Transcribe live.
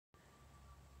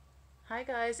Hi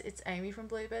guys, it's Amy from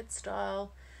Bluebird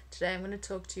Style. Today I'm going to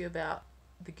talk to you about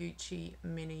the Gucci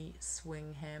Mini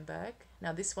Swing handbag.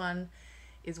 Now this one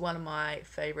is one of my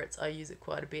favorites. I use it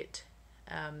quite a bit.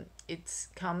 It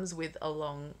comes with a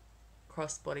long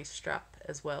crossbody strap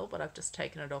as well, but I've just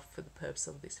taken it off for the purpose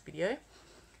of this video.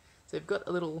 So we've got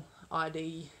a little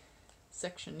ID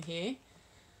section here.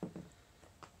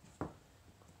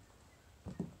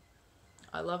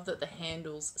 I love that the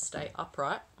handles stay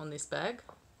upright on this bag.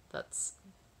 That's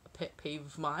a pet peeve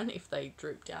of mine. If they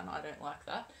droop down, I don't like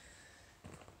that.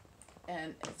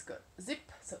 And it's got a zip,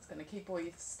 so it's going to keep all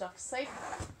your stuff safe.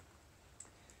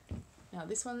 Now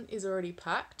this one is already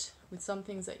packed with some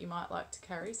things that you might like to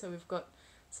carry. So we've got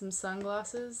some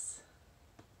sunglasses,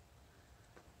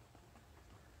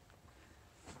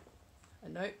 a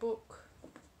notebook,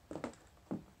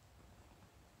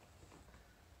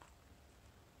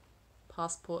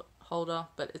 passport holder,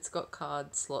 but it's got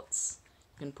card slots.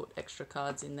 You can put extra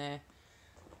cards in there.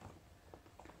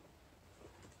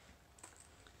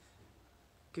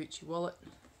 Gucci wallet,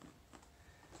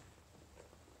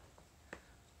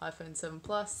 iPhone 7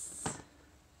 Plus.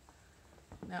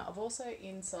 Now I've also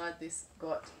inside this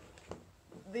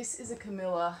is a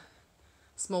Camilla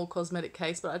small cosmetic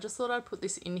case, but I just thought I'd put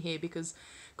this in here because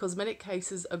cosmetic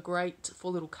cases are great for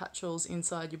little catch-alls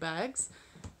inside your bags.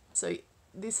 So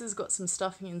this has got some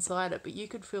stuffing inside it, but you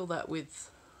could fill that with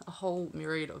a whole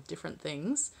myriad of different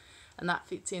things, and that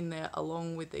fits in there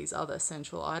along with these other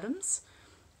essential items.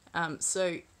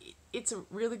 So it's a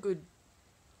really good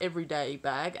everyday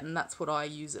bag, and that's what I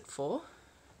use it for.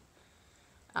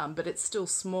 But it's still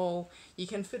small. You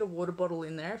can fit a water bottle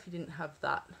in there if you didn't have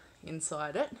that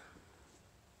inside it.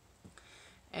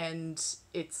 And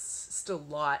it's still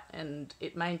light and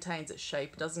it maintains its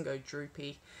shape, it doesn't go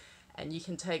droopy. And you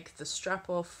can take the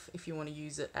strap off if you want to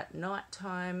use it at night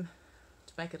time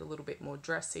to make it a little bit more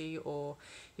dressy, or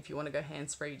if you want to go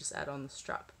hands-free, you just add on the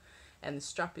strap. And the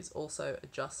strap is also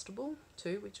adjustable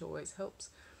too, which always helps.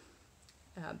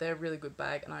 They're a really good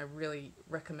bag, and I really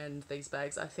recommend these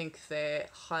bags. I think they're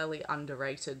highly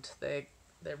underrated. They're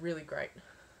really great.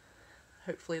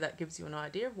 Hopefully that gives you an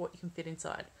idea of what you can fit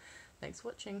inside. Thanks for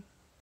watching.